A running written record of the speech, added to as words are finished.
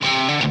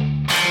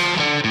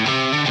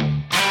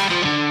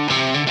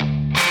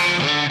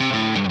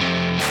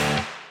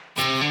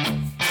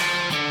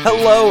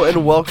Hello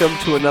and welcome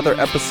to another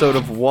episode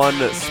of One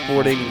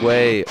Sporting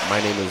Way. My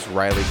name is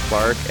Riley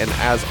Clark, and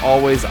as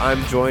always,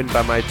 I'm joined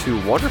by my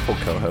two wonderful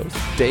co-hosts,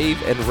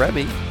 Dave and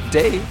Remy.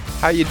 Dave,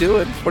 how you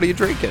doing? What are you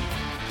drinking?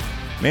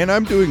 Man,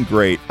 I'm doing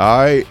great.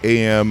 I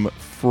am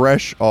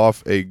fresh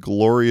off a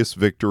glorious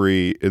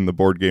victory in the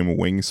board game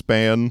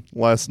Wingspan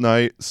last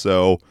night,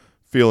 so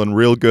feeling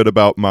real good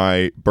about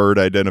my bird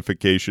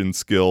identification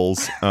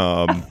skills.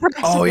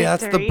 Oh yeah,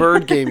 that's the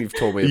bird game you've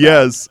told me about.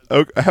 Yes.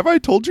 Okay. Have I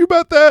told you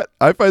about that?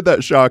 I find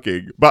that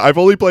shocking, but I've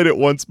only played it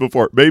once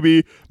before.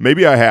 Maybe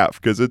I have,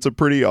 because it's a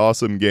pretty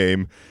awesome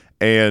game.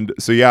 And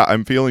so yeah,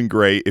 I'm feeling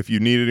great. If you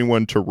need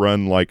anyone to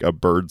run like a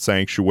bird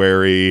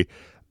sanctuary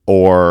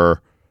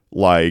or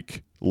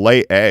like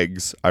lay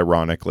eggs,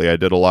 ironically, I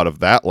did a lot of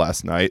that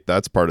last night.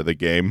 That's part of the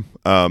game.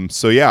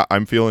 So yeah,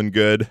 I'm feeling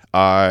good.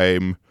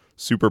 I'm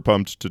super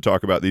pumped to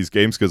talk about these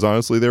games because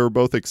honestly they were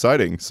both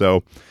exciting.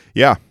 So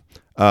yeah.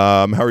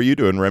 How are you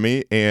doing,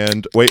 Remy?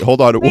 And wait,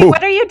 hold on. Wait,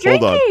 what are you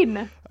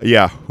drinking?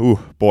 Yeah. Ooh,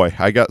 boy,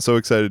 I got so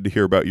excited to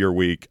hear about your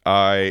week.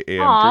 I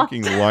am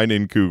drinking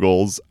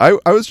Leinenkugels. I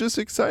was just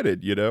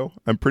excited, you know.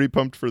 I'm pretty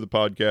pumped for the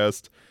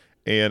podcast,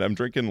 and I'm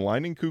drinking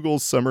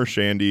Leinenkugels Summer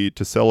Shandy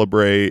to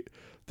celebrate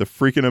the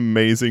freaking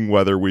amazing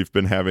weather we've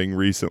been having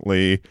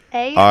recently.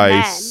 Amen.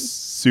 I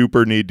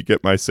super need to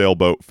get my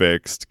sailboat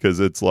fixed because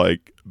it's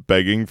like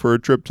begging for a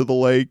trip to the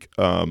lake.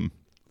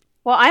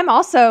 Well, I'm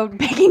also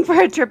begging for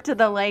a trip to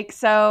the lake,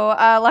 so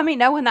let me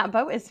know when that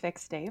boat is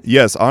fixed, Dave.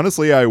 Yes,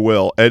 honestly, I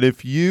will. And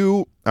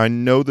I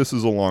know this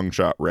is a long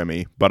shot,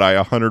 Remy, but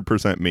I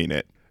 100% mean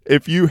it.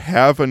 If you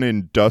have an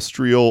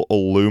industrial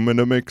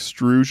aluminum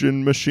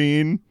extrusion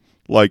machine,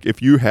 like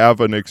if you have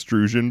an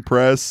extrusion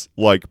press,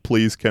 like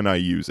please can I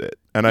use it?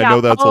 And I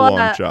know that's a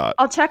long shot.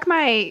 I'll check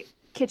my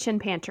kitchen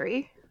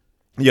pantry.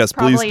 Yes,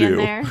 Probably please do.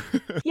 In there.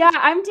 Yeah,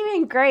 I'm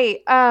doing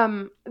great.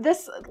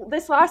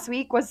 This last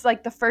week was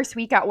like the first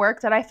week at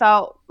work that I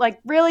felt like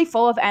really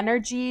full of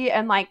energy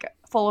and like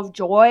full of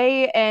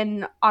joy.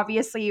 And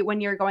obviously,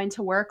 when you're going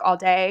to work all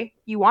day,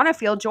 you want to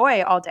feel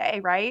joy all day,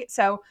 right?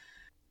 So,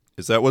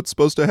 is that what's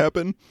supposed to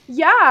happen?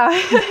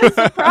 yeah,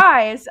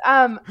 surprise.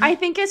 I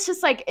think it's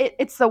just like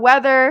it's the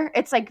weather.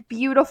 It's like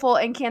beautiful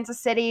in Kansas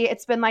City.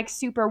 It's been like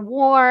super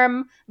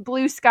warm,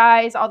 blue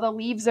skies. All the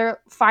leaves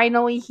are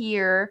finally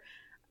here.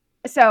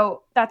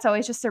 So that's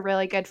always just a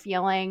really good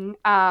feeling.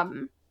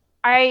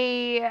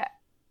 I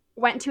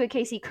went to a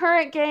KC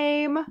Current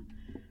game.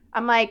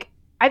 I'm like,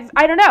 I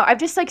don't know. I've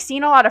just like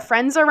seen a lot of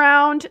friends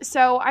around.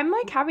 So I'm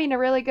like having a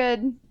really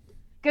good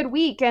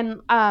week.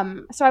 And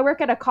so I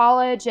work at a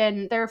college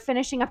and they're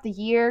finishing up the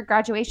year.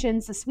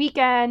 Graduation's this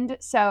weekend.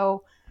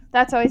 So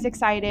that's always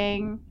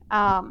exciting.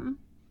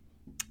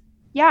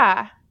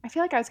 Yeah, I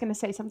feel like I was going to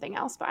say something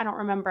else, but I don't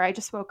remember. I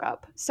just woke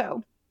up.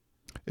 So.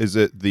 Is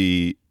it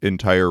the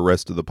entire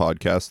rest of the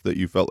podcast that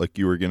you felt like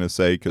you were going to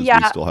say? Because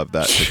we still have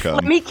that to come.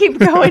 Let me keep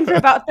going for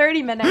about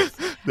 30 minutes.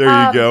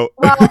 There you go.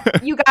 Well,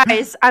 you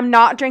guys, I'm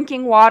not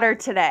drinking water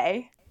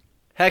today.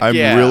 Heck I'm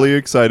yeah. really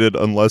excited,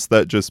 unless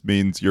that just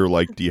means you're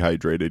like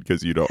dehydrated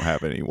because you don't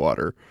have any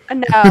water.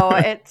 No,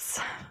 it's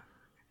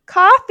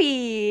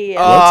coffee.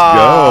 Let's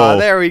go.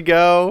 There we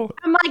go.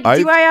 I'm like,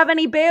 do I have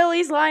any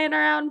Baileys lying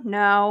around?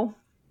 No.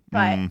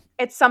 But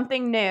it's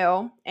something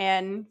new,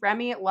 and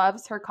Remy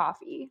loves her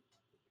coffee.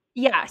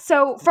 Yeah,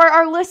 so for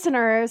our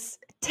listeners,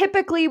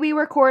 typically we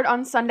record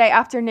on Sunday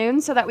afternoon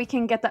so that we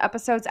can get the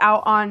episodes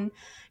out on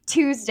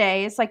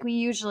Tuesdays like we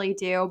usually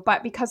do.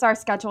 But because our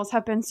schedules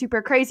have been super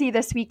crazy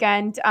this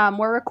weekend,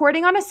 we're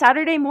recording on a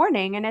Saturday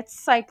morning, and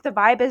it's like the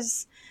vibe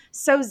is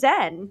so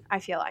zen, I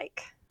feel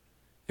like.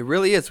 It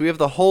really is. We have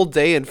the whole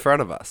day in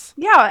front of us.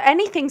 Yeah,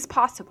 anything's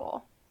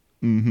possible.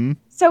 Mm-hmm.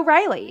 So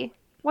Riley,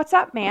 what's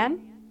up,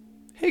 man?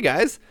 Hey,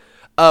 guys.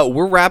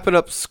 We're wrapping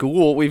up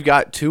school. We've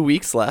got 2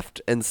 weeks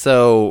left. And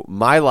so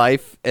my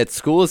life at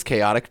school is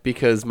chaotic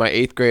because my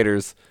 8th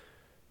graders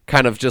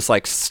kind of just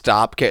like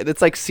stop.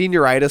 It's like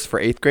senioritis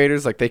for 8th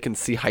graders. Like they can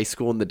see high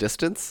school in the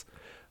distance,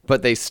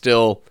 but they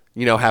still,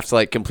 have to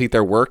like complete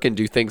their work and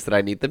do things that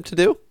I need them to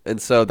do.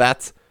 And so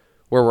that's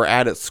where we're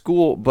at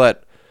school.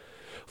 But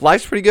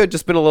life's pretty good.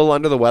 Just been a little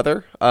under the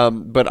weather.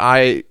 But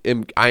I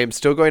am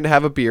still going to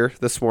have a beer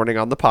this morning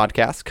on the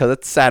podcast because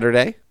it's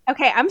Saturday.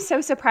 Okay, I'm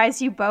so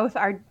surprised you both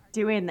are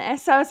doing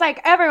this. So it's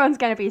like everyone's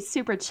going to be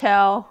super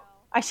chill.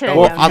 I should have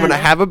known I'm going to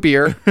better. have a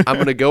beer. I'm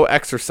going to go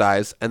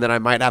exercise, and then I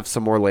might have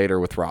some more later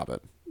with Robin.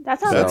 That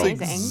sounds That's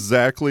amazing.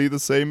 exactly the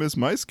same as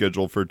my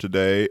schedule for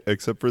today,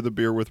 except for the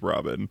beer with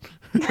Robin.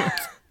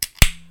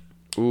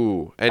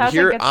 Ooh, and That's a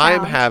here good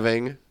I'm sound.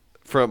 having,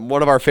 from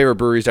one of our favorite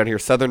breweries down here,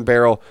 Southern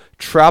Barrel,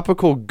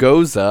 Tropical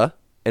Goza.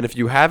 And if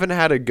you haven't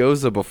had a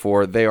Goza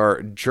before, they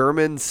are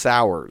German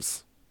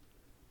sours.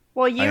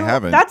 Well, I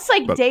haven't, that's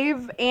like but-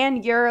 Dave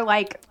and your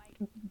like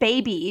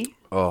baby.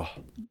 Oh,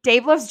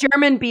 Dave loves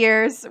German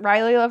beers.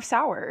 Riley loves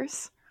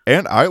sours.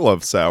 And I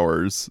love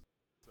sours.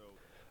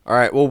 all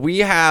right. Well, we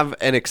have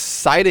an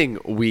exciting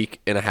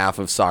week and a half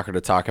of soccer to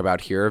talk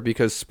about here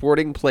because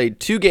Sporting played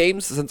 2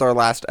 games since our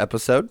last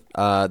episode.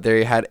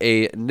 They had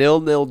a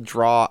 0-0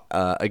 draw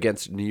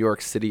against New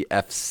York City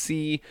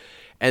FC.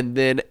 and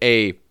then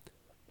a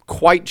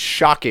quite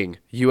shocking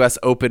U.S.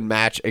 Open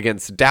match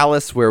against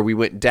Dallas where we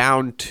went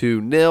down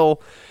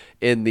 2-0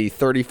 in the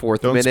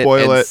 34th Don't minute.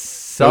 spoil and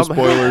it. No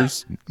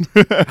spoilers.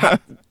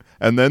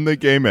 And then the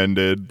game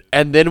ended.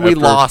 And then we after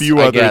lost,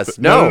 I guess.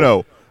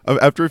 No.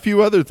 After a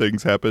few other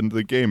things happened,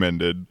 the game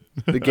ended.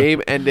 The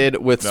game ended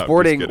with No, I'm just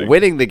Sporting kidding.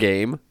 winning the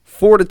game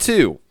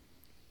 4-2.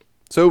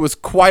 So it was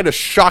quite a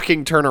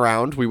shocking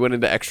turnaround. We went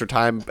into extra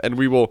time, and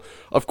we will,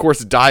 of course,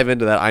 dive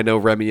into that. I know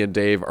Remy and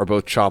Dave are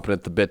both chomping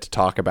at the bit to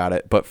talk about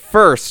it. But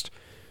first,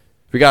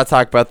 we got to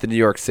talk about the New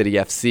York City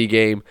FC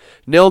game.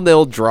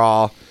 0-0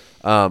 draw.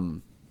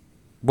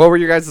 What were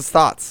your guys'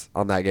 thoughts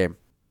on that game?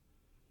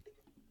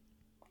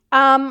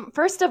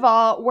 First of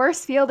all,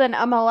 worst field in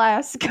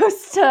MLS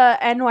goes to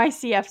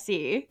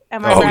NYCFC.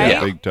 Am I Oh, right?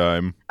 yeah. Big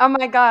time. Oh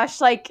my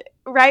gosh, like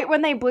right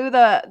when they blew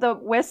the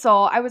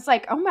whistle, I was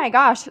like, "Oh my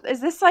gosh,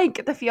 is this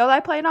like the field I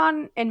played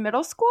on in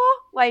middle school?"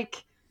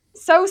 Like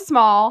so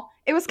small.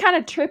 It was kind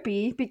of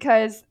trippy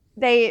because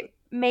they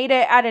made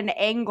it at an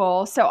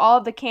angle, so all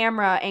of the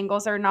camera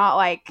angles are not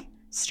like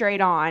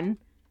straight on.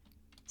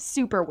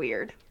 Super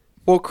weird.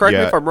 Well, correct me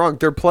Yeah. if I'm wrong.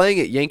 They're playing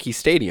at Yankee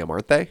Stadium,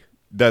 aren't they?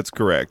 That's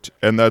correct.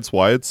 And that's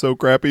why it's so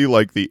crappy.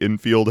 Like, the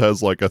infield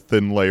has, like, a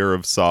thin layer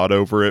of sod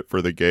over it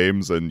for the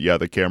games. And, yeah,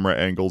 the camera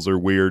angles are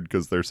weird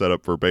because they're set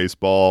up for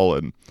baseball.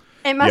 And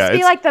It must Yeah, be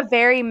it's- like the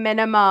very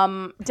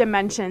minimum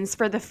dimensions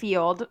for the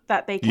field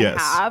that they can Yes.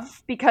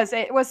 have because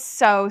it was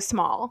so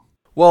small.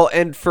 Well,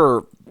 and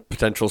for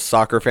potential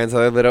soccer fans out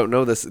there that don't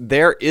know this,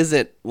 there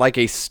isn't like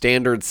a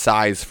standard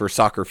size for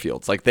soccer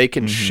fields. Like they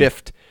can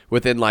shift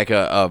within like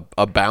a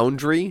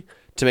boundary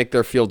to make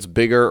their fields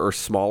bigger or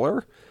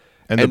smaller.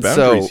 the And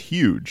boundary's so-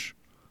 huge.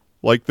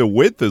 Like, the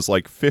width is,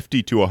 like,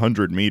 50 to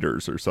 100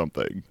 meters or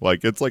something.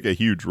 Like, it's, like, a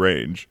huge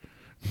range.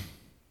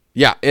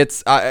 Yeah,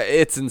 it's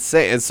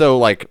insane. And so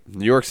like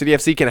New York City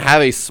FC can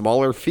have a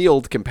smaller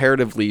field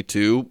comparatively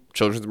to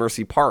Children's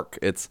Mercy Park.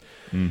 It's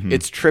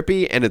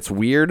trippy and it's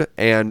weird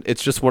and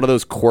it's just one of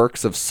those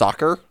quirks of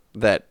soccer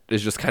that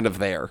is just kind of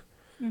there.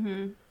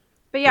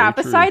 But yeah, Very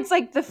true. besides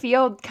like the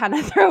field kind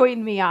of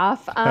throwing me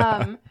off,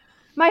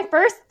 my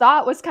first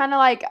thought was kind of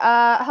like,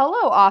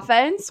 hello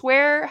offense,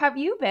 where have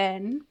you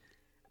been?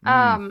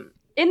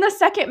 In the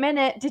second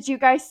minute, did you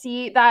guys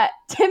see that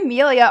Tim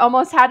Melia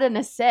almost had an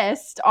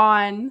assist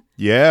on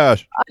Yeah.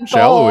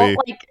 goal? Shallowy.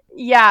 Like,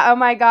 yeah, oh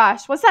my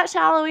gosh. Was that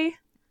Shallowy?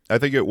 I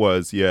think it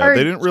was. Yeah. Or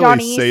They didn't really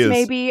Johnny's, say his...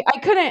 maybe. I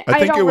couldn't. I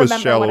think don't it was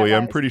remember what Shallowy. it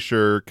I'm was. pretty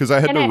sure. Because I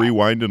had And to it-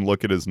 rewind and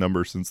look at his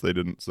number since they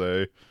didn't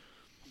say.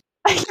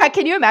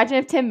 Can you imagine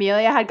if Tim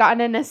Melia had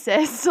gotten an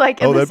assist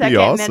like in Oh, the that'd be second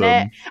awesome.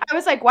 minute? I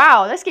was like,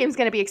 wow, this game's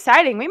going to be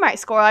exciting. We might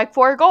score like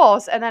 4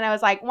 goals. And then I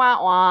was like,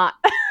 wah, wah.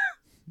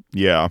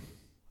 Yeah.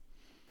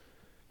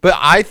 But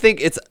I think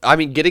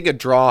getting a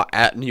draw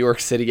at New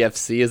York City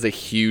FC is a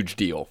huge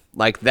deal.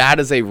 Like that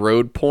is a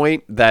road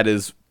point that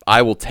is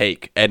I will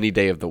take any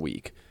day of the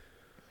week.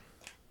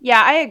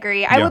 Yeah, I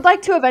agree. I Yeah. would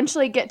like to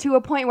eventually get to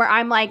a point where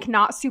I'm like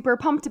not super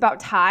pumped about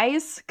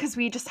ties because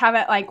we just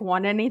haven't like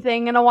won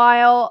anything in a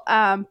while.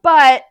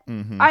 But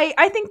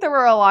I think there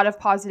were a lot of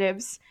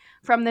positives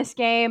from this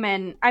game.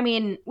 And I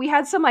mean, we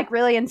had some like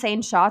really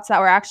insane shots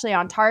that were actually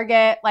on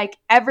target. Like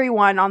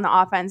everyone on the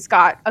offense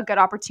got a good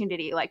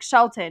opportunity, like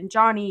Shelton,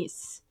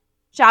 Johnny's,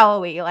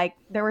 Shallowy. Like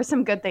there were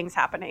some good things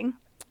happening.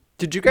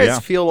 Did you guys Yeah.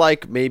 feel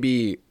like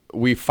maybe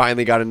we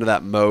finally got into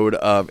that mode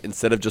of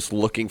instead of just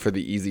looking for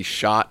the easy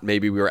shot,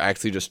 maybe we were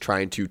actually just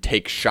trying to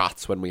take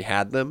shots when we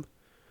had them?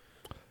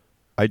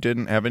 I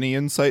didn't have any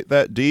insight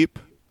that deep.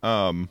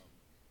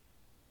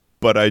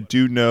 But I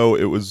do know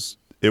it was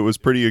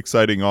pretty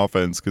exciting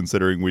offense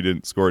considering we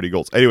didn't score any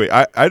goals. Anyway,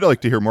 I'd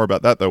like to hear more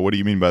about that, though. What do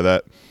you mean by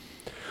that?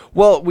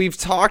 Well, we've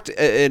talked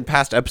in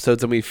past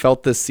episodes, and we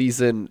felt this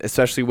season,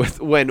 especially with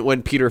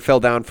when Peter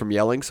fell down from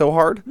yelling so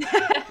hard,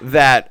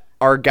 that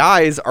our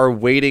guys are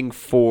waiting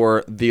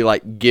for the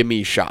like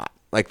gimme shot.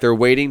 Like they're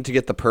waiting to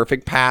get the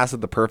perfect pass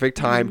at the perfect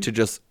time to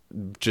just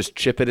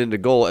chip it into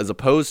goal, as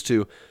opposed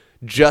to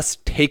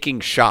just taking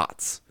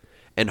shots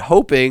and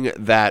hoping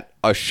that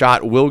a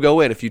shot will go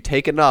in. If you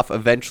take enough,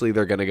 eventually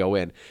they're going to go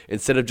in,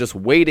 instead of just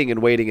waiting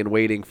and waiting and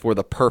waiting for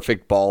the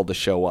perfect ball to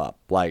show up.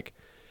 Like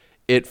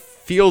it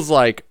feels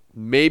like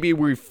maybe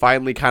we've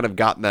finally kind of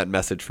gotten that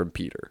message from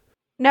Peter.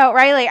 No,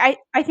 Riley,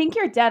 I think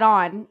you're dead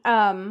on.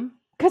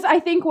 Because I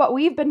think what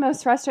we've been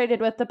most frustrated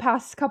with the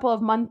past couple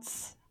of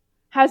months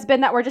has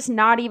been that we're just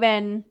not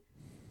even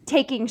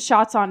taking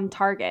shots on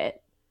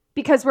target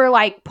because we're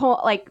like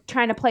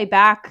trying to play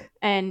back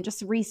and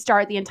just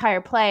restart the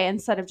entire play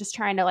instead of just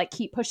trying to like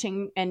keep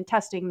pushing and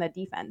testing the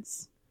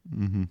defense.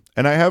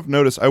 And I have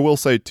noticed, I will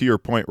say to your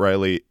point,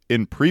 Riley,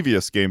 in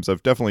previous games,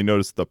 I've definitely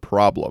noticed the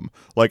problem.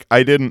 Like,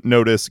 I didn't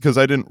notice, because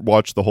I didn't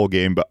watch the whole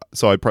game, but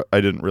so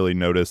I didn't really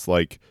notice,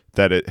 like,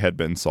 that it had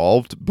been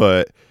solved.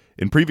 But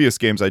in previous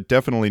games, I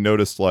definitely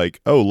noticed,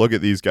 like, oh, look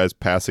at these guys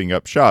passing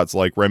up shots.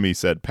 Like Remy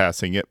said,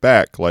 passing it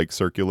back, like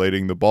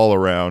circulating the ball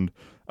around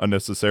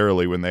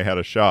unnecessarily when they had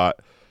a shot.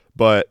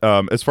 But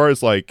as far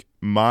as, like,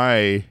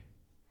 my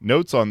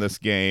notes on this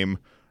game,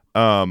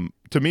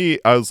 to me,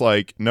 I was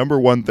like, number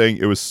one thing,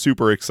 it was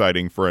super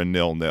exciting for a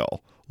 0-0.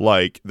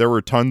 Like, there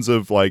were tons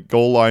of like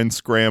goal line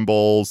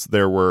scrambles.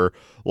 There were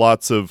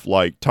lots of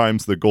like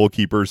times the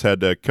goalkeepers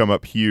had to come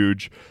up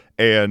huge.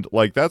 And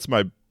like, that's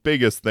my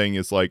biggest thing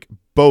is like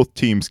both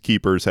teams'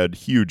 keepers had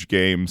huge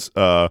games.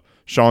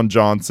 Sean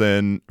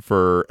Johnson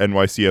for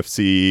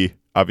NYCFC,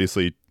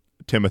 obviously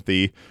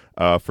Timothy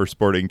for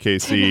Sporting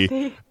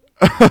KC.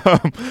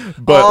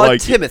 But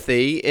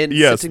Timothy in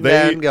yes, sitting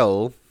there in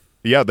goal.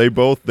 Yeah, they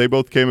both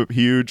came up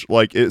huge.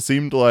 Like, it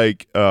seemed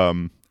like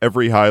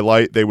every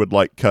highlight they would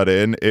like cut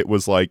in, it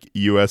was like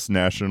U.S.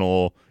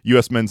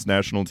 men's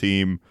national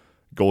team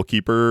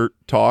goalkeeper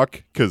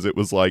talk, because it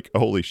was like,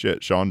 holy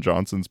shit, Sean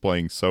Johnson's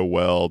playing so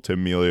well,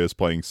 Tim Melia is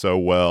playing so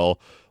well,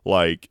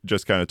 like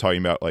just kind of talking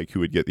about like who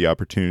would get the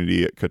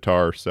opportunity at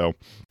Qatar. So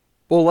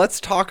well, let's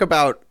talk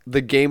about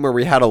the game where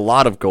we had a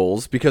lot of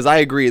goals, because I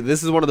agree,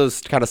 this is one of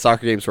those kind of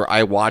soccer games where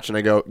I watch and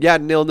I go, yeah,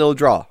 0-0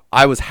 draw.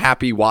 I was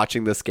happy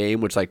watching this game,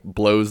 which like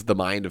blows the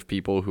mind of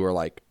people who are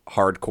like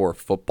hardcore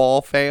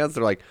football fans.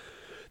 They're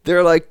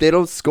like they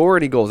don't score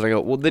any goals. And I go,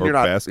 well, then you're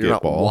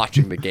not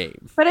watching the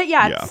game. But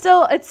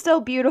it's still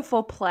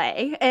beautiful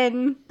play,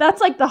 and that's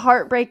like the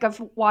heartbreak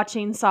of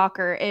watching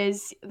soccer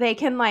is they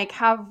can like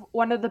have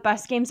one of the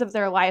best games of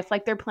their life.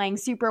 Like, they're playing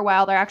super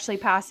well, they're actually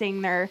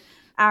passing, they're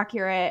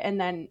accurate, and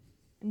then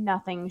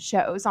nothing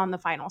shows on the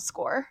final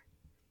score.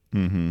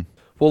 Mm-hmm.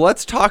 Well,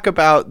 let's talk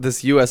about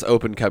this U.S.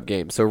 Open Cup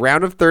game. So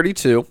round of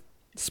 32,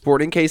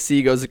 Sporting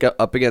KC goes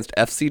up against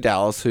FC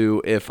Dallas,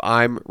 who, if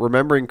I'm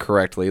remembering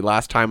correctly,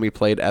 last time we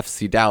played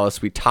FC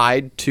Dallas, we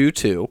tied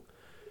 2-2.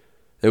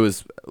 It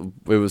was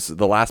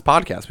the last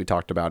podcast we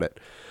talked about it.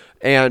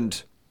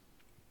 And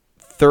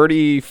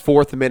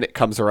 34th minute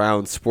comes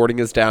around, Sporting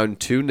is down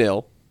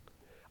 2-0.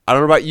 I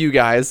don't know about you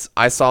guys.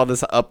 I saw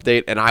this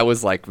update and I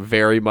was like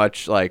very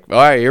much like, all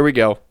right, here we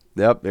go.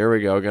 Yep, here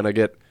we go. Gonna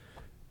get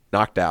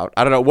knocked out.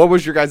 I don't know. What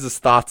was your guys'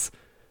 thoughts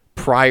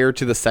prior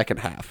to the second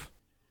half?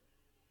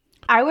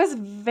 I was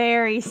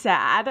very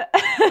sad.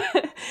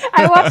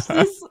 I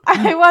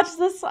watched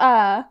this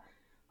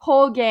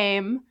whole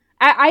game.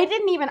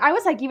 I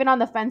was like even on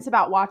the fence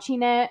about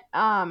watching it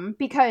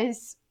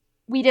because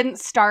we didn't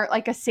start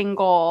like a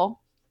single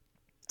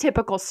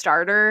typical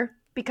starter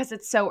because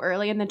it's so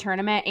early in the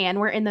tournament and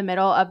we're in the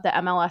middle of the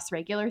MLS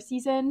regular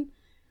season.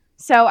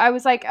 So I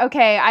was like,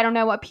 okay, I don't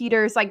know what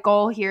Peter's like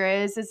goal here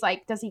is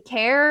like, does he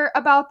care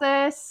about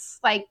this?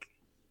 Like,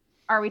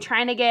 are we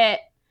trying to get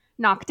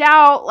knocked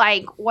out?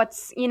 Like,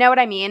 what's, you know what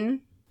I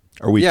mean?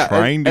 Are we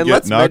trying to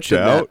get knocked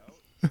out?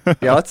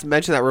 Yeah, let's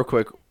mention that real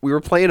quick. We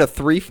were playing a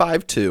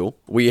 3-5-2.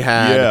 We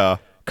had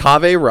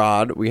Cave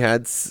Rod. We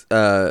had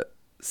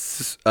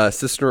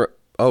Cisneros.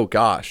 Oh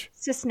gosh,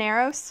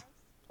 Cisneros.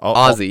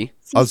 Ozzy.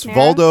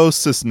 Osvaldo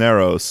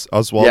Cisneros.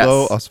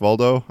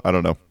 Osvaldo. I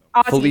don't know.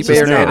 Felipe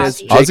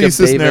Hernandez. Ozzy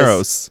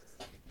Cisneros.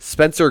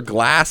 Spencer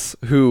Glass,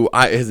 who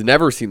has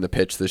never seen the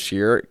pitch this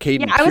year.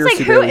 Caden I was like,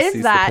 who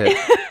is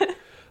that?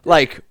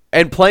 Like,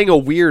 and playing a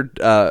weird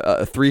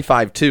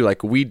 3-5-2.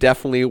 Like, we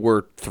definitely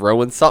were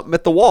throwing something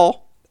at the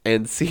wall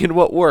and seeing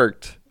what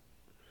worked.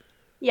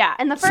 Yeah,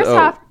 and the first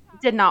half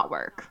did not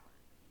work.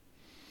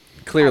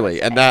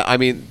 Clearly, and that, I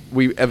mean,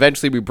 we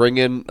bring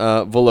in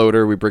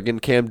Veloter, we bring in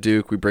Cam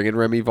Duke, we bring in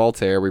Remy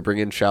Voltaire, we bring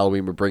in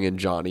Shalween, we bring in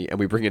Johnny, and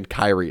we bring in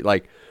Kyrie.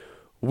 Like,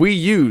 we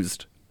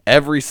used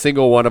every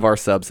single one of our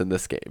subs in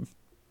this game.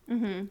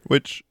 Mm-hmm.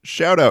 Which,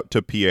 shout out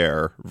to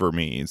Pierre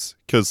Vermes,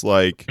 because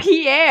like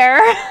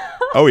Pierre.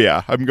 Oh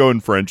yeah, I'm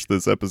going French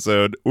this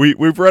episode.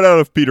 We've run out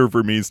of Peter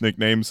Vermes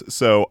nicknames,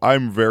 so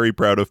I'm very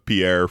proud of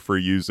Pierre for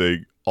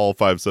using all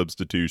 5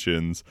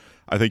 substitutions.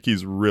 I think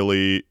he's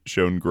really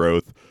shown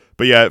growth.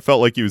 But yeah, it felt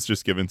like he was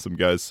just giving some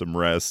guys some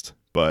rest.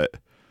 But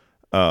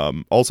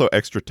also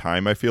extra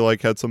time, I feel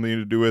like, had something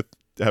to do with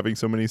having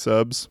so many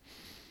subs.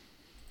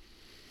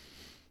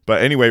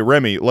 But anyway,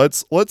 Remy,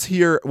 let's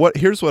hear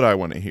here's what I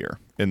want to hear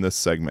in this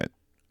segment.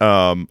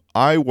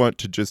 I want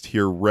to just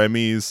hear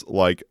Remy's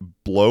like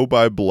blow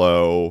by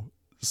blow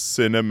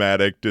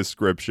cinematic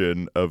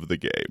description of the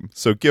game.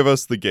 So give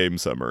us the game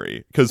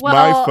summary, because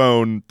my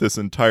phone this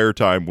entire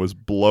time was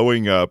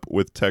blowing up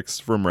with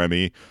texts from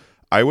Remy.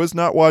 I was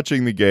not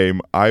watching the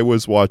game. I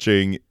was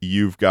watching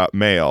You've Got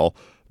Mail,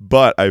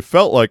 but I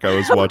felt like I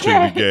was watching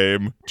the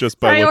game just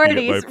by looking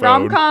at my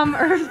phone. Rom-com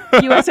or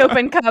U.S.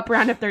 Open Cup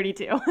round of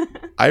 32?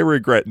 I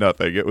regret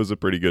nothing. It was a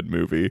pretty good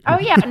movie. Oh,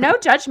 yeah. No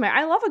judgment.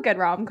 I love a good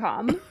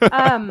rom-com.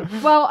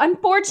 Well,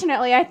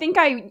 unfortunately, I think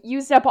I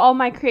used up all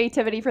my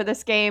creativity for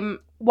this game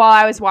while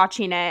I was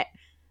watching it.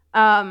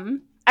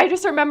 I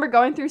just remember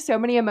going through so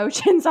many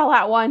emotions all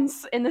at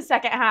once in the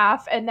second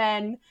half. And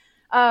then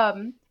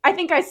I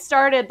think I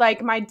started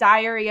like my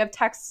diary of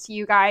texts to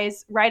you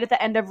guys right at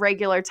the end of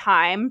regular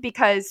time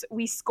because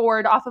we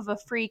scored off of a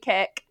free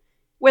kick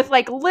with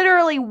like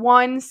literally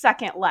 1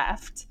 second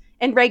left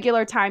in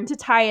regular time to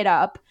tie it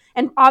up.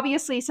 And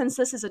obviously, since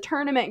this is a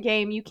tournament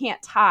game, you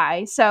can't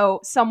tie. So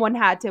someone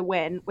had to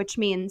win, which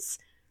means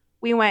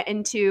we went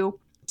into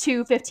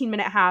 2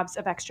 15-minute halves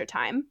of extra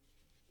time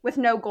with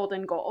no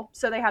golden goal.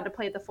 So they had to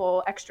play the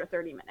full extra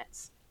 30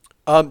 minutes.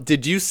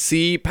 Did you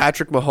see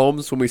Patrick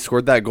Mahomes when we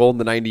scored that goal in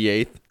the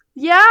 98th?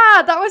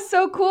 Yeah, that was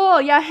so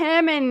cool. Yeah,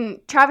 him and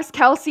Travis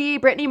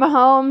Kelce, Brittany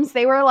Mahomes,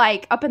 they were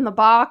like up in the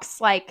box,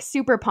 like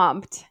super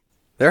pumped.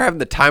 They're having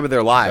the time of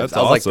their lives. That's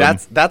I was awesome.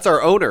 like, that's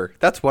our owner.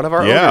 That's one of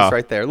our Yeah. owners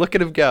right there. Look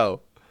at him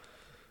go.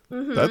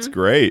 That's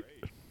great.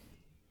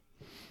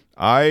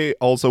 I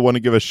also want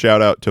to give a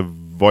shout out to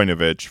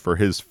Voinovich for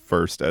his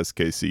first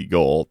SKC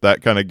goal.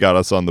 That kind of got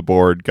us on the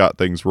board, got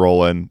things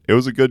rolling. It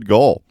was a good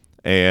goal.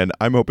 And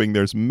I'm hoping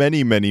there's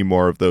many, many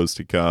more of those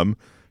to come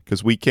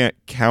because we can't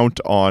count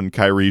on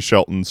Kyrie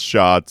Shelton's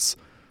shots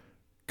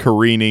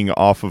careening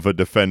off of a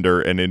defender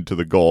and into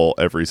the goal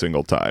every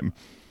single time.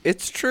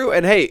 It's true.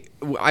 And hey,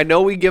 I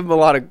know we give him a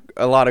lot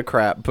of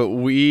crap, but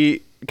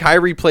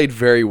Kyrie played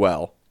very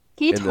well.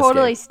 He in this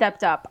totally game.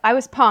 stepped up. I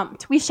was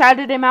pumped. We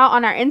shouted him out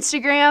on our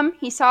Instagram.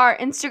 He saw our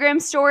Instagram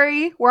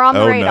story. We're on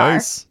the radar.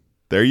 Nice.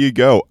 There you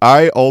go.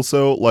 I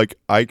also,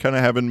 I kind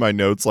of have in my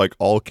notes,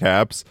 all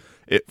caps,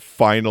 it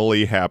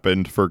finally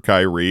happened for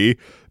Kyrie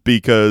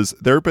because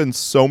there have been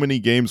so many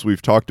games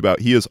we've talked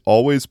about. He is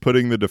always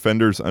putting the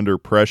defenders under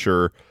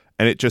pressure,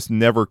 and it just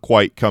never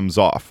quite comes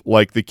off.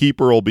 The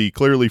keeper will be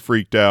clearly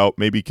freaked out,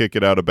 maybe kick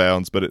it out of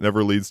bounds, but it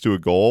never leads to a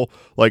goal.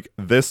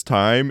 This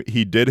time,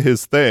 he did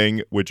his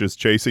thing, which is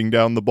chasing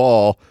down the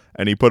ball,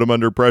 and he put him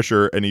under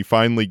pressure, and he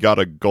finally got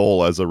a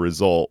goal as a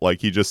result.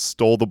 He just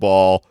stole the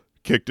ball,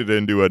 kicked it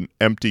into an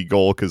empty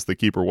goal because the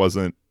keeper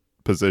wasn't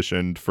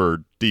positioned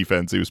for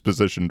defense. He was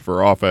positioned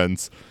for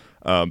offense.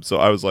 So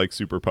I was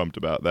super pumped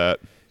about that.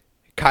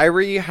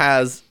 Kyrie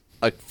has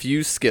a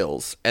few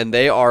skills, and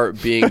they are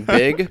being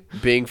big,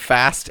 being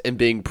fast, and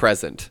being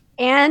present.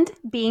 And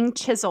being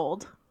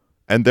chiseled.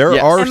 And there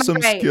Yes. are Am I some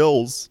right?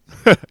 skills.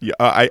 Yeah,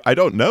 I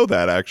don't know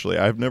that, actually.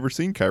 I've never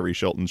seen Kyrie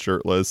Shelton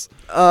shirtless.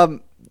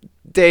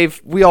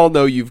 Dave, we all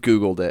know you've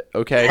Googled it,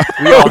 okay?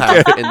 We all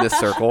have in this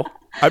circle.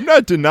 I'm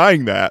not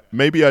denying that.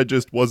 Maybe I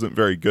just wasn't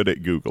very good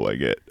at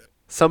Googling it.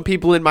 Some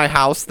people in my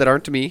house that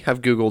aren't me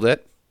have Googled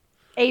it.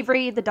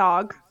 Avery the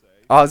dog.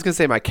 Oh, I was going to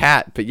say my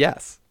cat, but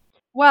yes.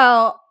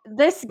 Well,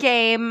 this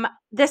game,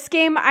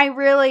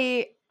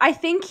 I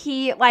think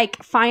he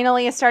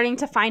finally is starting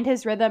to find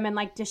his rhythm and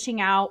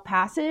dishing out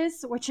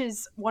passes, which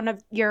is one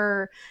of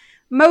your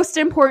most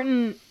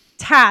important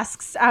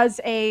tasks as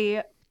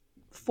a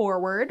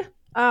forward.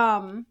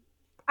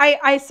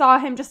 I saw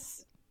him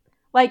just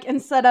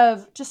instead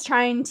of just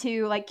trying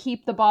to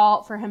keep the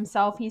ball for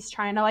himself, he's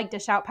trying to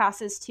dish out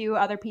passes to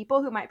other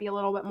people who might be a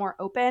little bit more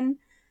open.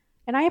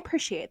 And I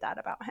appreciate that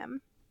about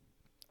him.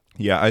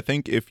 Yeah, I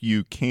think if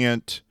you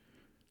can't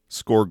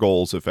score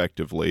goals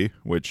effectively,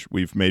 which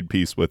we've made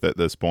peace with at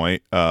this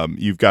point,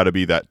 you've got to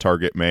be that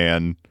target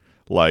man,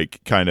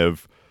 kind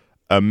of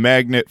a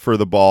magnet for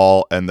the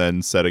ball and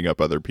then setting up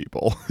other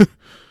people.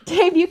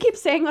 Dave, you keep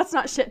saying let's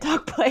not shit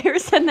talk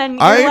players, and then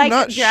you're I'm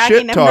not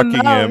dragging shit-talking him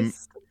the him.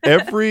 most.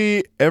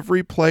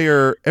 every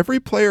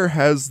player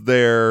has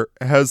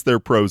their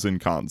pros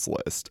and cons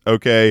list,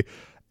 okay?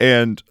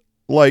 And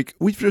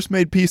we've just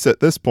made peace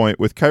at this point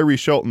with Kyrie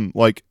Shelton.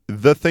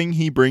 The thing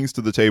he brings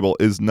to the table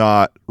is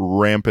not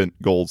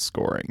rampant goal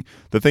scoring.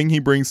 The thing he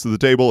brings to the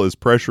table is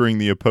pressuring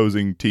the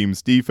opposing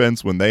team's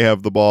defense when they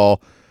have the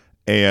ball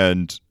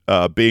and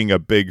being a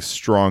big,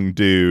 strong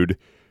dude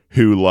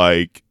who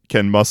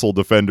can muscle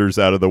defenders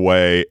out of the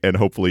way and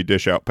hopefully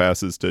dish out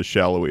passes to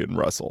Shallowy and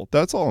Russell.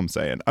 That's all I'm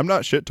saying. I'm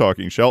not shit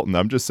talking Shelton.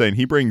 I'm just saying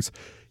he brings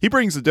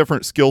a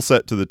different skill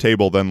set to the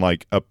table than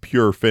a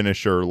pure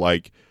finisher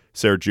like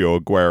Sergio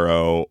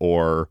Aguero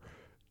or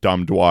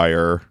Dom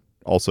Dwyer.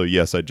 Also,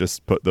 yes, I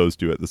just put those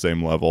two at the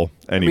same level.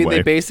 Anyway, I mean,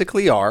 they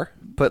basically are.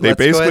 But they let's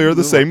go ahead basically are and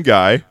the move same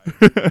guy.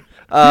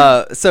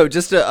 on. So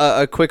just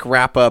a quick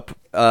wrap up.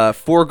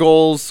 4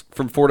 goals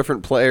from 4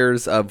 different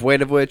players.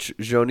 Voinovich,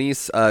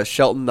 Jonis,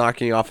 Shelton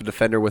knocking off a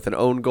defender with an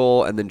own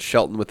goal, and then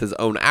Shelton with his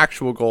own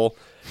actual goal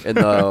in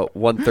the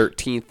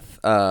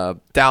 113th.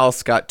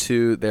 Dallas got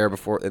 2 there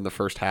before in the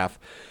first half.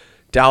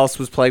 Dallas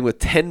was playing with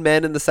 10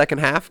 men in the second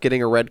half,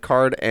 getting a red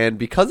card, and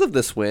because of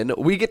this win,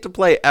 we get to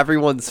play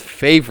everyone's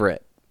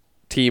favorite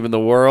team in the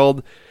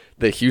world,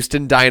 the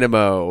Houston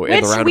Dynamo,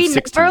 in the round Which of we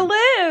 16. never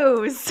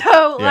lose.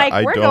 So Yeah,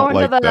 I we're don't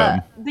going to like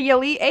them. the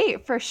Elite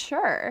 8 for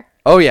sure.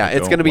 Oh, yeah.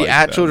 It's don't going to be like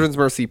at them. Children's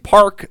Mercy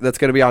Park. That's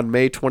going to be on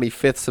May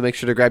 25th, so make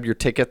sure to grab your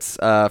tickets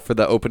for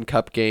the Open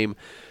Cup game,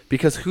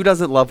 because who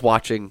doesn't love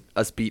watching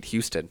us beat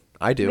Houston?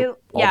 I do.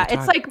 all Yeah, the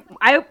it's time.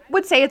 I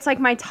would say it's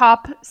my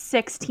top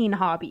 16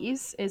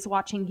 hobbies is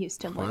watching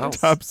Houston lose. Wow.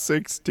 Top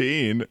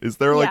 16. Is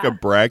there Yeah. a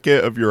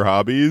bracket of your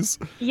hobbies?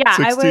 Yeah,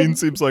 16 I would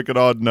seems like an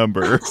odd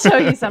number. show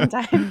you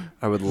sometime.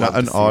 I would love Not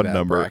an to see odd that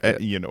number. bracket.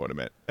 You know what I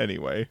meant.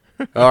 Anyway.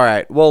 All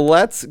right. Well,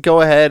 let's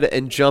go ahead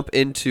and jump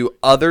into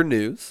other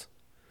news.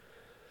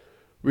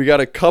 We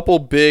got a couple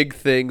big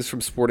things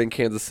from Sporting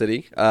Kansas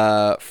City.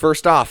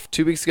 First off,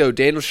 2 weeks ago,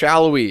 Daniel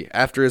Shallowy,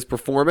 after his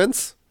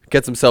performance,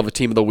 gets himself a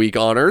Team of the Week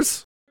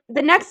honors.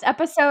 The next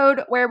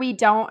episode where we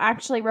don't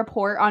actually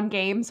report on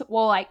games,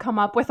 we'll come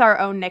up with our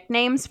own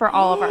nicknames for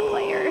all of our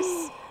players.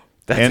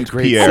 That's And a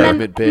great Pierre.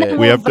 segment And then bid. we'll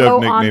We have to have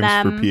vote on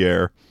nicknames for them.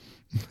 Pierre.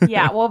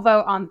 Yeah, we'll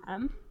vote on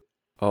them.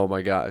 Oh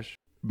my gosh.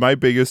 My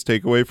biggest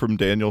takeaway from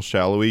Daniel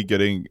Shalhoub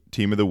getting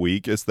Team of the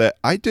Week is that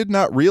I did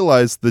not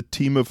realize the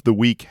Team of the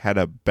Week had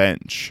a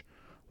bench.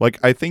 Like,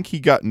 I think he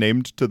got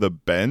named to the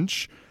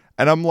bench,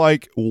 and I'm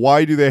like,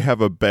 why do they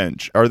have a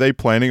bench? Are they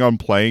planning on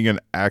playing an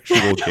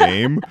actual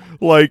game?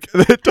 Like,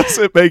 it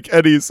doesn't make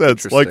any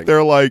sense. Like,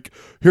 they're like,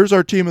 here's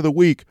our Team of the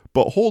Week,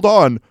 but hold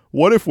on,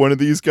 what if one of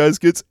these guys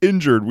gets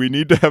injured? We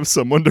need to have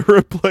someone to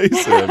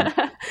replace him.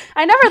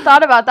 I never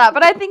thought about that,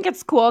 but I think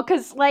it's cool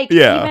because, like,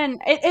 even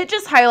it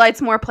just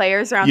highlights more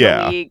players around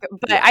the league.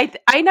 But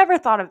I never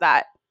thought of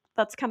that.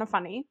 That's kind of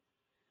funny.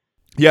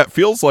 Yeah, it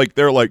feels like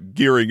they're like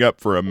gearing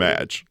up for a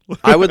match.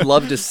 I would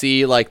love to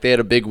see like they had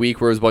a big week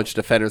where it was a bunch of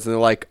defenders, and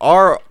they're like,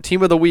 our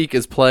Team of the Week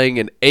is playing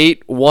an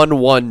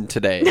 8-1-1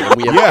 today, and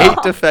we have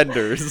 8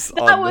 defenders.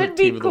 That would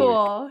be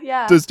cool.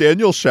 Yeah. Does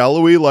Daniel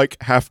Shalhoub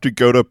like have to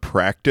go to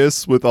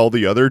practice with all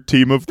the other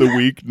Team of the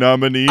Week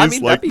nominees? I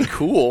mean, like, that'd be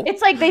cool.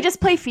 It's like they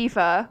just play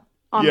FIFA.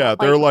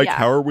 They're like,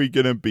 how are we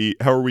gonna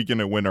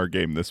win our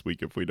game this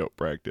week if we don't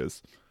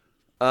practice?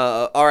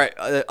 All right.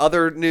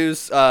 Other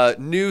news.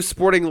 New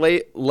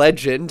sporting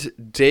legend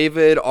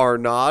David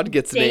Arnaud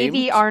gets named.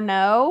 Davy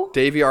Arnaud.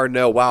 Davy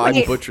Arnaud. Wow,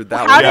 I butchered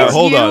that one. Yeah,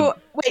 hold on.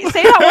 Wait,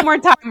 say that one more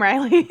time,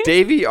 Riley.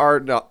 Davy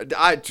Arnaud.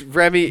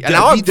 Remy. And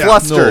now I'm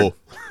flustered.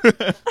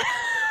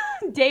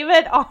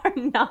 David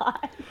Arnaud.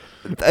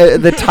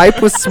 The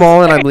type was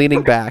small, and I'm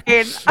leaning back.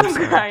 I'm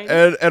crying.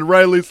 And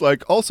Riley's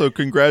like, also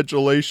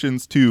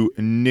congratulations to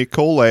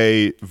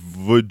Nikolay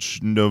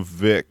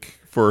Vujnovic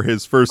for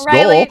his first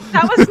Riley, goal.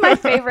 That was my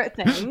favorite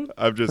thing.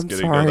 I'm just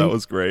kidding. Sorry. No, that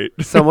was great.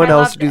 Someone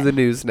else do the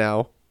news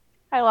now.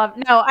 I loved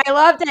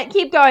it.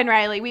 Keep going,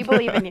 Riley. We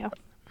believe in you.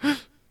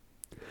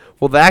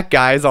 Well, that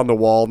guy's on the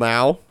wall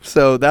now,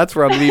 so that's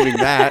where I'm leaving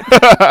that.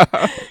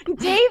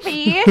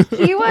 Davey,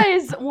 he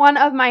was one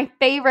of my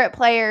favorite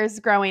players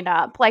growing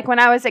up. Like when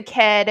I was a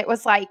kid, it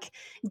was like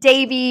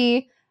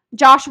Davey,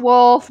 Josh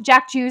Wolf,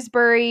 Jack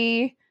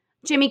Jewsbury,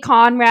 Jimmy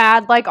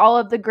Conrad, like all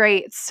of the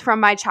greats from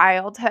my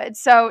childhood.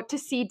 So to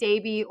see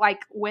Davey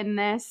like win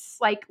this,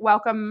 like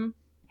welcome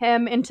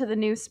him into the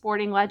new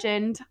sporting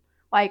legend,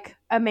 like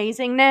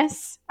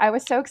amazingness, I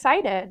was so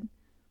excited.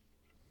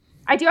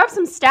 I do have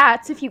some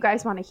stats if you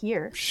guys want to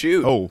hear.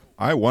 Shoot. Oh,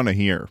 I want to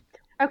hear.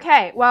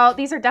 Okay, well,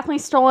 these are definitely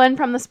stolen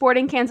from the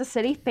Sporting Kansas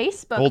City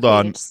Facebook Hold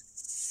on. page.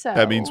 So,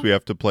 That means we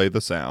have to play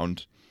the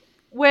sound.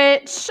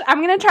 Which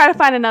I'm going to try to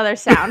find another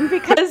sound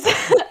because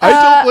I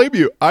don't blame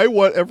you. I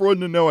want everyone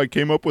to know I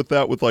came up with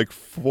that with like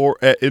 4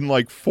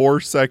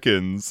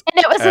 seconds.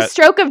 And it was a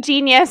stroke of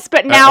genius,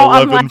 but now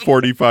I'm like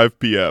 11:45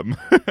 p.m.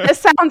 This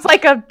sounds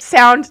like a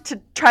sound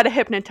to try to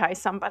hypnotize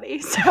somebody.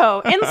 So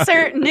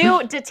insert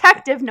new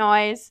detective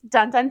noise.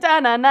 Dun dun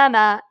dun dun dun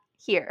dun.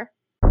 Here.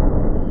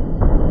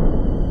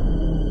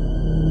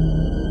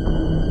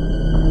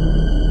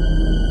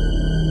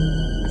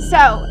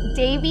 So,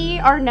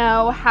 Davy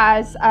Arnaud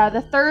has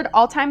the 3rd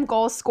all-time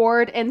goal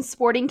scored in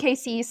Sporting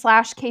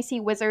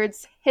KC/KC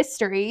Wizards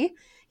history.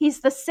 He's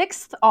the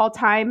 6th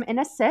all-time in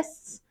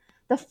assists,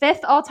 the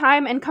 5th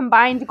all-time in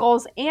combined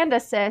goals and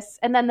assists,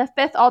 and then the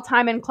 5th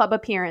all-time in club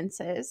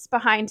appearances,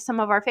 behind some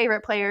of our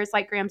favorite players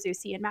like Graham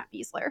Zusi and Matt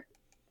Besler.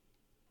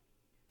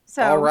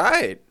 So, all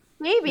right.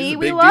 Davy,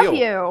 we love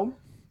you.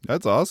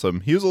 That's awesome.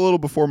 He was a little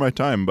before my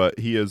time, but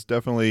he is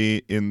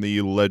definitely in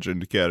the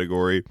legend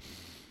category.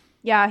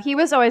 Yeah, he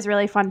was always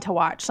really fun to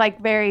watch.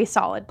 Like, very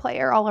solid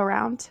player all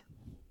around.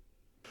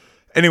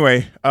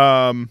 Anyway,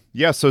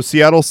 so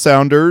Seattle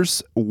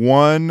Sounders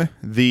won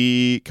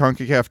the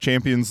CONCACAF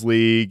Champions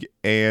League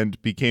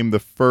and became the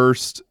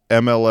first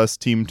MLS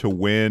team to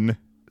win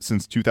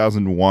since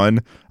 2001.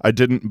 I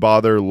didn't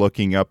bother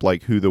looking up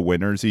like who the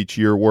winners each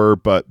year were,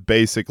 but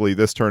basically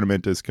this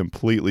tournament is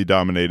completely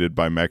dominated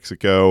by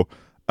Mexico.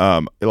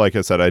 Like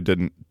I said, I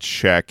didn't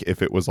check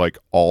if it was like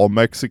all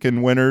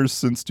Mexican winners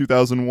since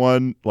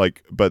 2001,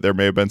 but there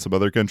may have been some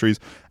other countries.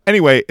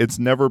 Anyway, it's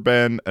never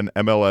been an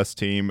MLS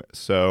team.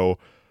 So,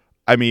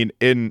 I mean,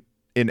 in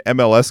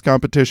MLS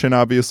competition,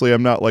 obviously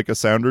I'm not like a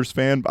Sounders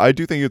fan, but I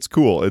do think it's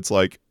cool. It's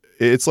like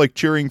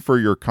cheering for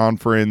your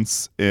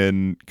conference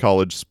in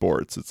college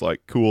sports. It's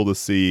like cool to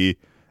see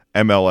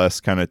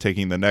MLS kind of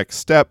taking the next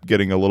step,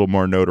 getting a little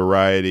more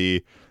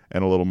notoriety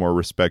and a little more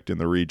respect in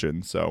the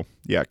region. So,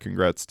 yeah,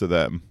 congrats to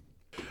them.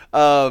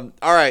 All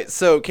right,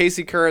 so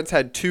KC Currents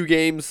had 2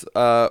 games.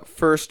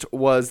 First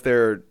was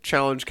their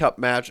Challenge Cup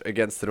match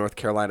against the North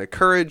Carolina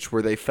Courage,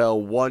 where they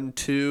fell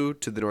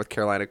 1-2 to the North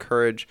Carolina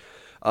Courage.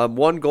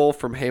 1 goal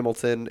from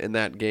Hamilton in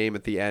that game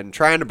at the end,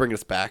 trying to bring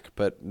us back,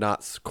 but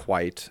not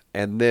quite.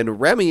 And then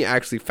Remy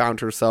actually found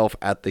herself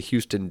at the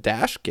Houston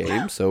Dash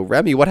game. So,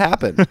 Remy, what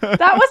happened?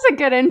 That was a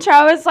good intro.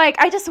 I was like,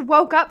 I just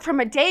woke up from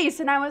a daze,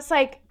 and I was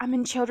like, I'm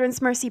in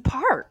Children's Mercy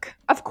Park.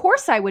 Of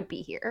course I would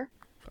be here.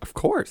 Of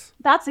course.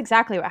 That's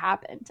exactly what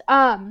happened.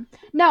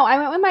 No, I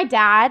went with my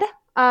dad.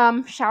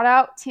 Shout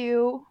out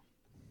to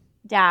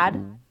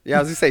Dad. Yeah, I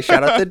was going to say,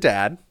 shout out to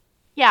Dad.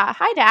 Yeah,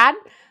 hi, Dad.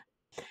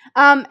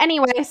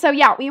 Anyway, so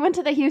yeah, we went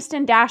to the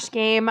Houston Dash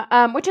game,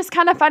 which is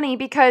kind of funny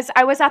because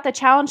I was at the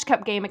Challenge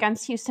Cup game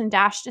against Houston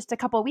Dash just a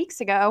couple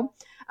weeks ago.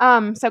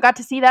 So got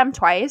to see them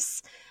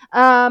twice.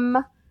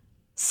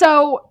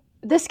 So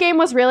this game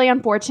was really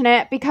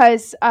unfortunate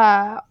because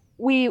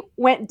we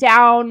went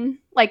down,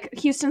 like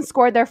Houston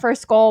scored their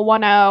first goal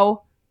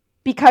 1-0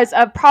 because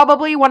of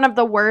probably one of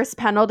the worst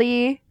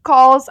penalty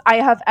calls I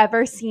have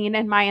ever seen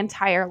in my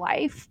entire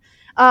life.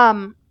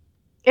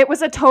 It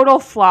was a total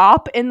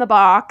flop in the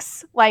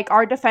box. Like,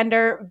 our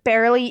defender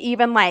barely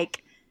even,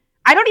 like,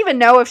 I don't even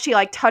know if she,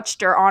 like,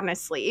 touched her,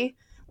 honestly.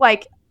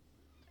 Like,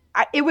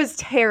 it was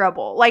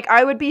terrible. Like,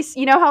 I would be,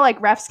 you know how, like,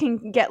 refs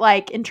can get,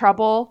 like, in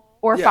trouble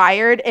or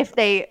fired if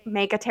they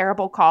make a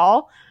terrible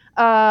call?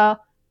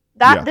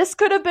 This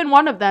could have been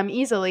one of them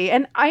easily.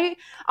 And I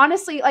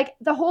honestly, like,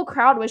 the whole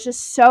crowd was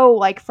just so,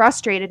 like,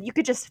 frustrated. You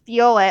could just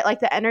feel it,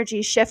 like the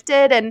energy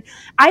shifted. And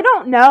I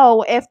don't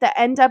know if the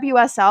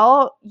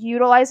NWSL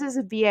utilizes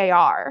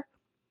VAR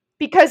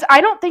because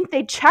I don't think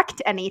they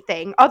checked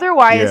anything.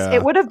 Otherwise,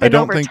 it would have been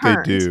overturned. I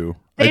don't think they do.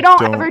 They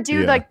don't ever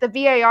do like the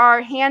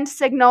VAR hand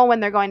signal when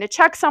they're going to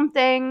check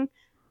something,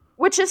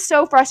 which is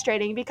so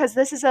frustrating because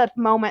this is a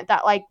moment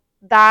that, like,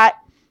 that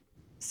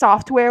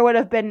software would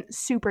have been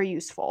super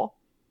useful.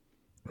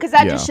 Because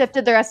that just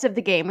shifted the rest of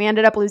the game. We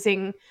ended up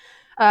losing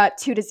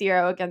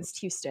 2-0 against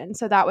Houston.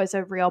 So that was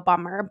a real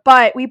bummer.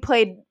 But we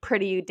played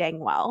pretty dang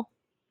well.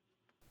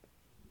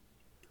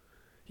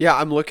 Yeah,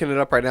 I'm looking it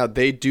up right now.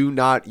 They do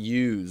not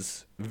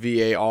use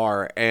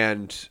VAR.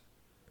 And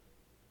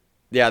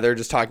yeah, they're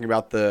just talking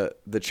about the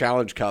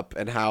Challenge Cup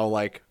and how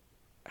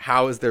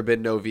has there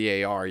been no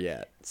VAR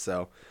yet?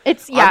 So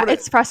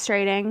it's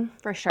frustrating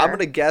for sure. I'm going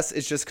to guess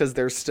it's just because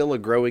there's still a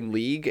growing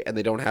league and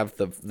they don't have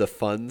the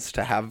funds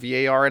to have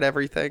VAR and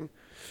everything.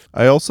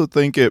 I also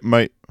think it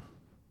might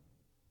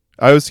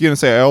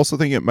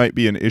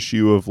be an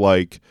issue of,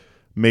 like,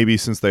 maybe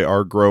since they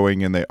are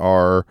growing and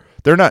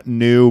they're not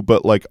new,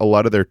 but, like, a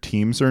lot of their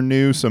teams are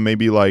new. So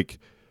maybe, like,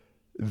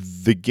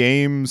 the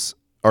games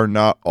are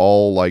not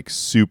all, like,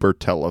 super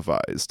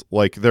televised.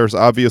 Like, there's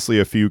obviously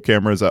a few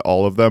cameras at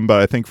all of them, but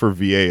I think for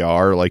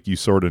VAR, like, you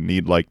sort of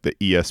need, like, the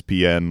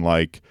ESPN,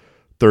 like,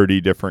 30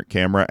 different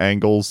camera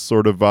angles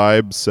sort of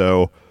vibe.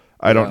 So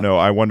I don't know.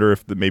 I wonder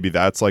if maybe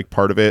that's, like,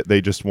 part of it. They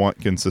just want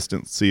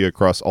consistency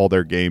across all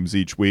their games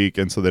each week,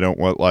 and so they don't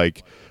want,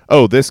 like,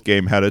 oh, this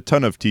game had a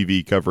ton of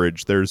TV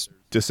coverage. There's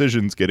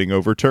decisions getting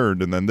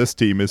overturned, and then this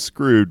team is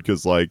screwed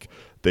because, like,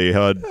 they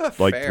had,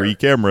 like, 3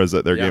 cameras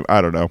at their game.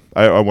 I don't know.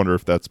 I wonder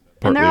if that's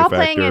and they're all factor.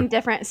 playing in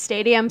different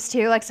stadiums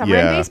too. Like, some are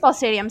in baseball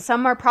stadiums,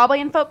 some are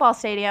probably in football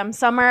stadiums,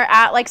 some are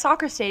at, like,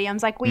 soccer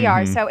stadiums like we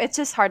are. So it's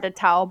just hard to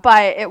tell,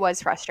 but it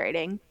was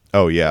frustrating.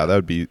 Oh yeah,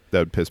 that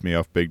would piss me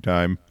off big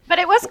time. But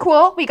it was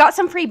cool. We got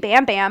some free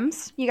Bam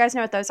Bams. You guys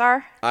know what those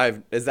are?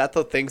 Is that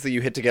the things that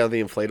you hit together,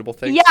 the inflatable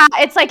things? Yeah,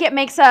 it's like it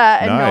makes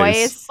a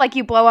noise. Like,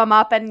 you blow them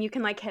up and you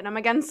can, like, hit them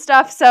against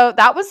stuff. So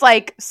that was,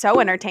 like, so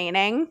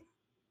entertaining.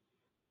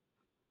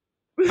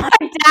 My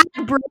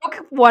dad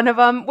broke one of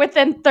them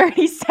within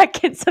 30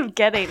 seconds of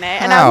getting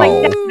it. And I was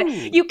like,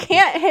 Dad, you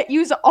can't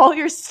use all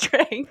your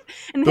strength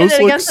and hit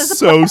it against this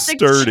plastic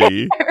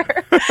sturdy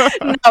chair.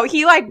 No,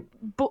 he like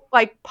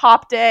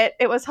popped it.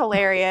 It was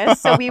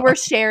hilarious. So we were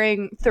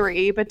sharing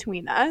 3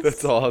 between us.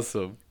 That's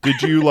awesome.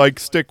 Did you, like,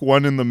 stick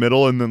one in the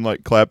middle and then,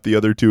 like, clap the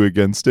other 2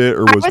 against it,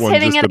 or was one just a backup? I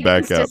was hitting it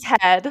against his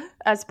head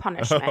as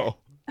punishment. Oh,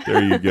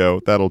 there you go.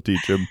 That'll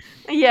teach him.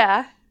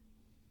 Yeah.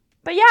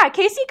 But yeah,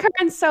 Casey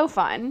Curran's so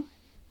fun.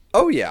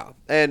 Oh, yeah.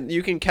 And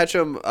you can catch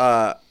them,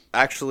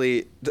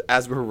 actually,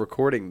 as we're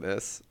recording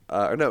this.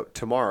 Or no,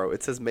 tomorrow.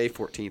 It says May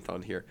 14th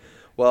on here.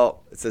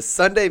 Well, it says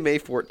Sunday, May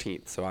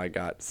 14th, so I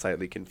got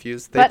slightly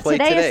confused. They play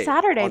today, is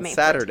Saturday, on May 14th.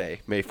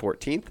 Saturday, May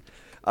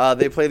 14th.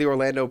 They play the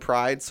Orlando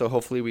Pride, so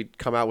hopefully we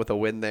come out with a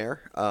win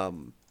there.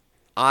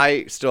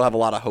 I still have a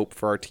lot of hope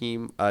for our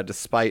team,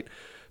 despite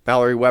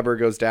Mallory Weber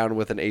goes down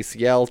with an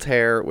ACL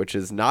tear, which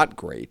is not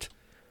great.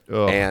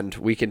 Ugh. And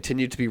we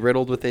continue to be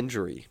riddled with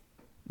injury.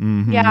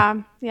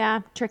 Mm-hmm. Yeah.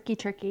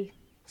 Tricky.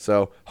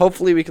 So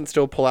hopefully we can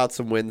still pull out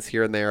some wins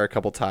here and there, a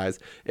couple ties.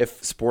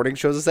 If Sporting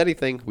shows us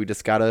anything, we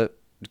just gotta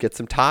get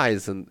some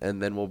ties, and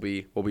then we'll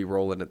be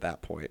rolling at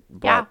that point.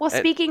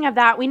 Speaking of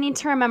that, we need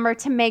to remember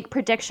to make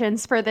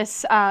predictions for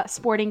this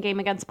Sporting game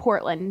against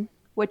Portland,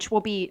 which will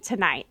be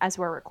tonight as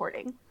we're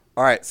recording.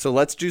 All right, so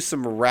let's do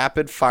some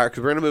rapid fire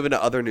because we're gonna move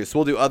into other news. So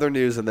we'll do other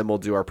news, and then we'll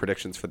do our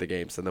predictions for the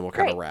games, and then we'll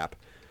kind of wrap.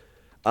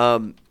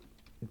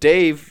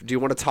 Dave, do you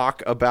want to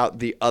talk about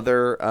the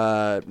other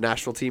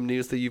national team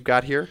news that you've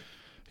got here?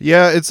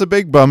 Yeah, it's a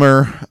big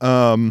bummer.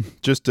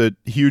 Just a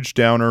huge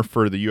downer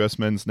for the U.S.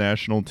 men's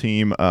national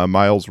team.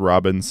 Miles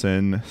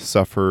Robinson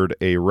suffered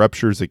a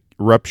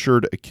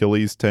ruptured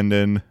Achilles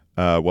tendon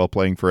while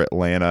playing for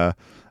Atlanta.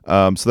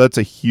 So that's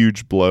a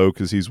huge blow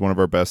because he's one of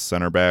our best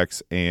center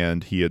backs,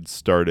 and he had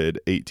started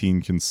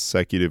 18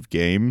 consecutive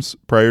games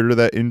prior to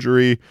that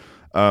injury.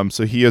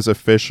 So he has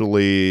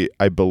officially,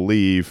 I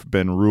believe,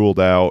 been ruled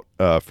out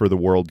for the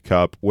World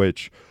Cup,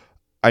 which,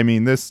 I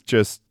mean, this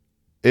just,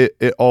 it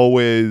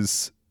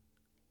always,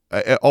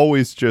 it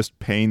always just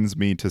pains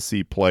me to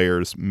see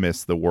players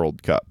miss the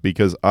World Cup,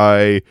 because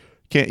I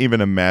can't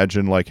even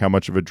imagine like how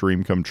much of a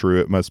dream come true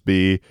it must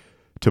be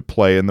to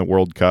play in the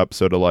World Cup.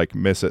 So to like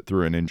miss it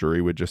through an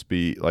injury would just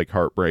be like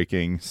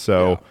heartbreaking.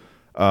 So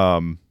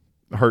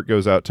heart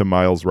goes out to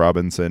Miles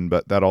Robinson,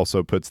 but that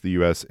also puts the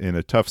U.S. in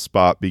a tough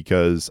spot,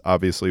 because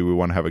obviously we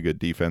want to have a good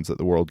defense at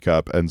the World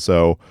Cup. And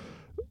so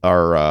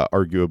our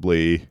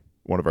arguably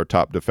one of our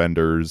top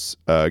defenders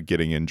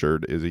getting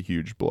injured is a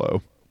huge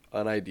blow.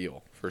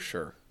 Unideal, for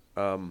sure.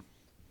 Yeah,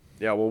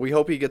 well, we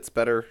hope he gets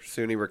better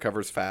soon. He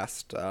recovers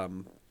fast.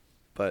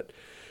 But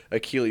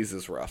Achilles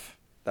is rough.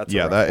 That's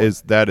yeah,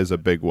 that is a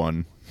big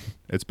one.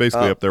 It's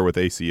basically up there with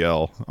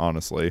ACL,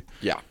 honestly.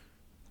 Yeah.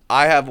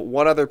 I have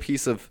one other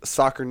piece of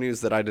soccer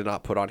news that I did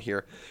not put on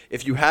here.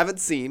 If you haven't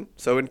seen,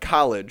 so in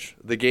college,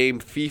 the game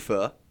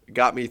FIFA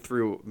got me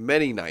through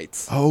many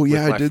nights. Oh,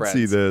 yeah, with my I did friends.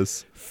 see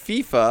this.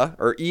 FIFA,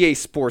 or EA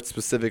Sports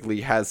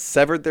specifically, has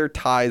severed their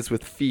ties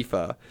with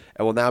FIFA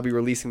and will now be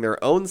releasing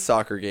their own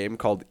soccer game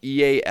called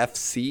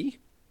EAFC.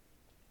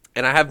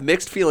 And I have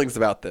mixed feelings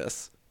about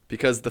this,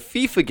 because the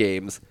FIFA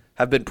games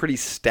have been pretty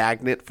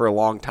stagnant for a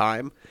long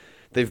time.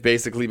 They've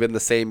basically been the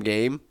same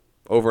game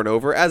over and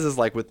over, as is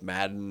like with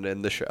Madden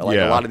and the show. Like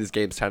a lot of these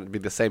games tend to be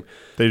the same.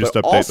 They just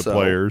But update also, the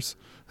players.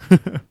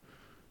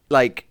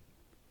 like,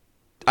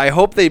 I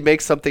hope they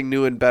make something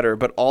new and better,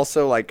 but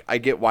also like I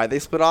get why they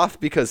split off,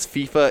 because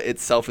FIFA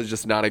itself is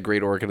just not a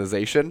great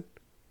organization.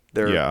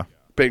 They're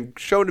been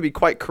shown to be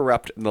quite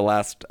corrupt in the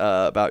last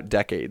about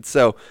decade.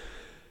 So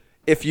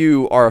if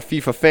you are a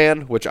FIFA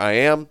fan, which I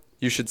am,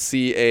 you should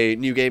see a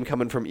new game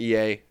coming from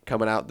EA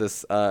coming out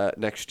this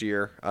next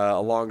year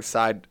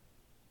alongside,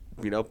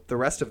 the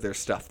rest of their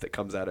stuff that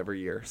comes out every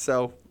year.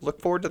 So look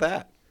forward to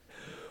that.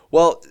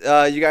 Well,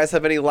 you guys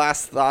have any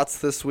last thoughts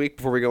this week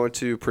before we go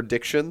into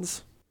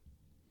predictions?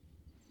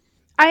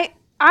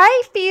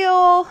 I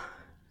feel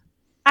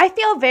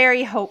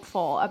very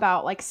hopeful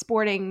about like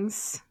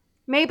Sporting's.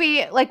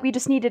 Maybe like we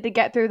just needed to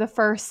get through the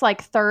first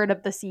like third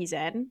of the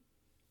season.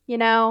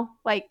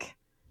 Like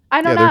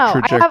I don't know.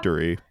 Their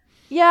trajectory.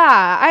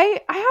 I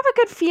have a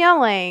good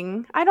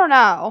feeling. I don't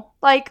know.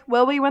 Like,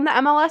 will we win the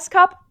MLS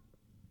Cup?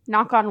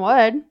 Knock on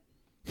wood.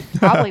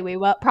 Probably we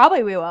will.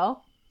 Probably we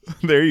will.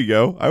 There you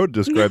go. I would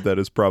describe that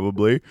as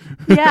probably.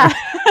 Yeah.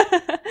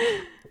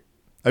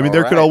 I mean,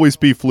 there could always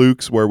be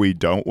flukes where we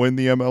don't win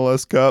the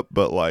MLS Cup,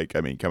 but like,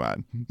 I mean, come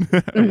on.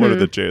 What are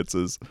the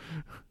chances?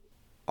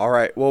 All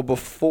right. Well,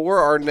 before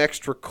our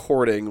next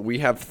recording, we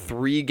have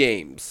 3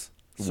 games.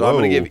 So I'm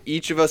going to give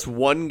each of us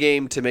one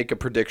game to make a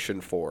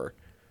prediction for.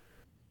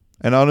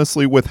 And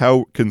honestly, with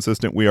how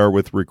consistent we are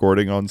with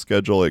recording on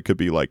schedule, it could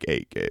be like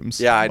 8 games.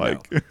 Yeah, I know.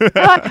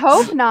 I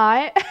hope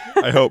not.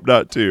 I hope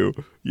not, too.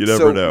 You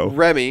never know.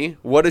 Remy,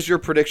 what is your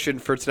prediction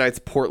for tonight's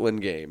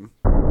Portland game?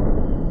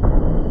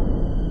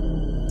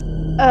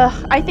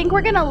 I think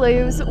we're going to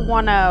lose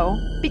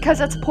 1-0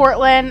 because it's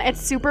Portland. It's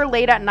super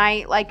late at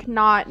night, like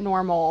not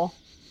normal.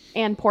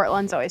 And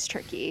Portland's always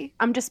tricky.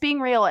 I'm just being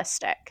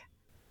realistic.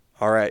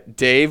 All right.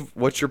 Dave,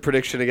 what's your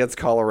prediction against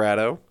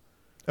Colorado?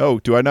 Oh,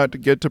 do I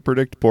not get to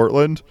predict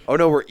Portland? Oh,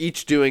 no, we're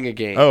each doing a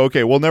game. Oh,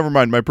 okay. Well, never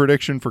mind. My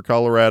prediction for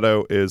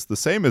Colorado is the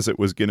same as it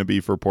was going to be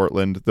for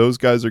Portland. Those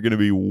guys are going to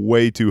be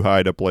way too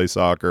high to play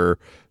soccer.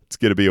 It's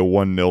going to be a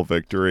 1-0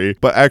 victory.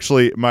 But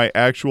actually, my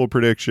actual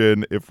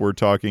prediction, if we're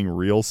talking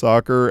real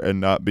soccer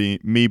and not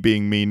me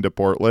being mean to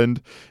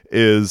Portland,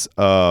 is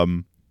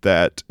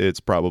that it's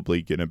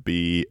probably going to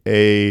be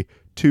a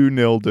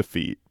 2-0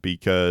 defeat,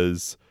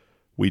 because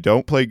we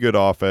don't play good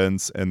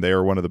offense and they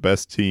are one of the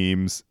best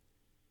teams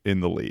in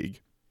the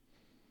league.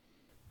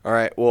 All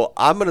right. Well,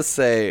 I'm going to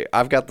say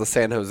I've got the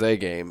San Jose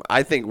game.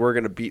 I think we're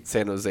going to beat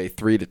San Jose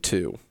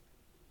 3-2.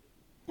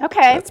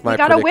 Okay. We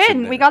got to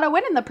win. There. We got to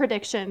win in the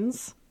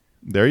predictions.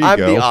 There you I'm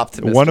go. the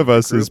optimist One of the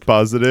us group. is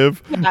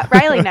positive. Yeah,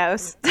 Riley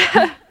knows.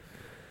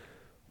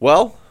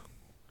 Well,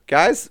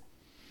 guys,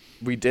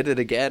 we did it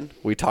again.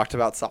 We talked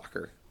about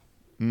soccer.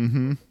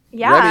 Mm-hmm.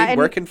 Yeah. Remy,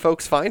 where can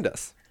folks find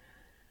us?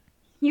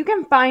 You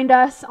can find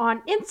us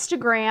on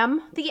Instagram,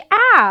 the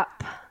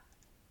app.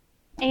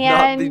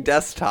 And Not the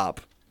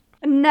desktop.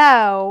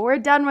 No, we're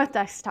done with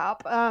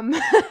desktop. Or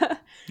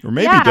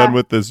maybe done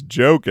with this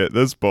joke at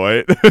this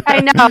point.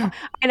 I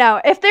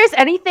know. If there's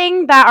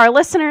anything that our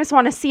listeners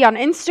want to see on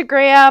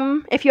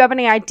Instagram, if you have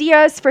any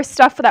ideas for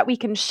stuff that we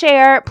can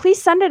share,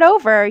 please send it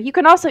over. You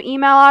can also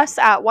email us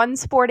at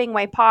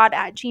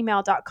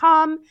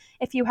onesportingwaypod@gmail.com.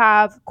 If you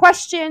have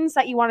questions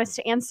that you want us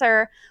to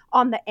answer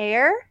on the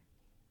air,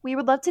 we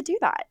would love to do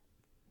that.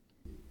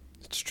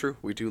 It's true.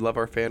 We do love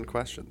our fan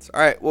questions.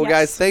 All right. Well,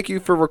 guys, thank you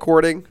for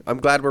recording.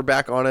 I'm glad we're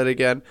back on it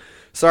again.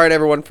 Sorry to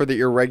everyone for the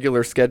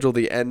irregular schedule.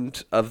 The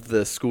end of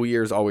the school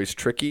year is always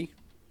tricky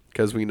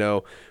because we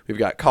know we've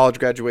got college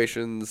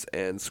graduations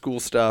and school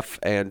stuff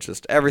and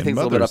just everything's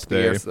a little bit up in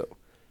the air. So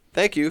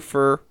thank you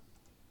for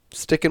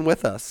sticking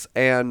with us.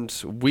 And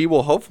we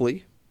will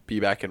hopefully be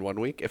back in 1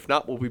 week. If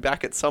not, we'll be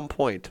back at some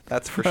point.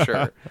 That's for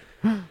sure.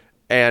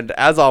 And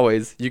as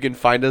always, you can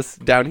find us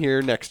down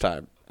here next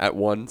time at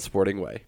One Sporting Way.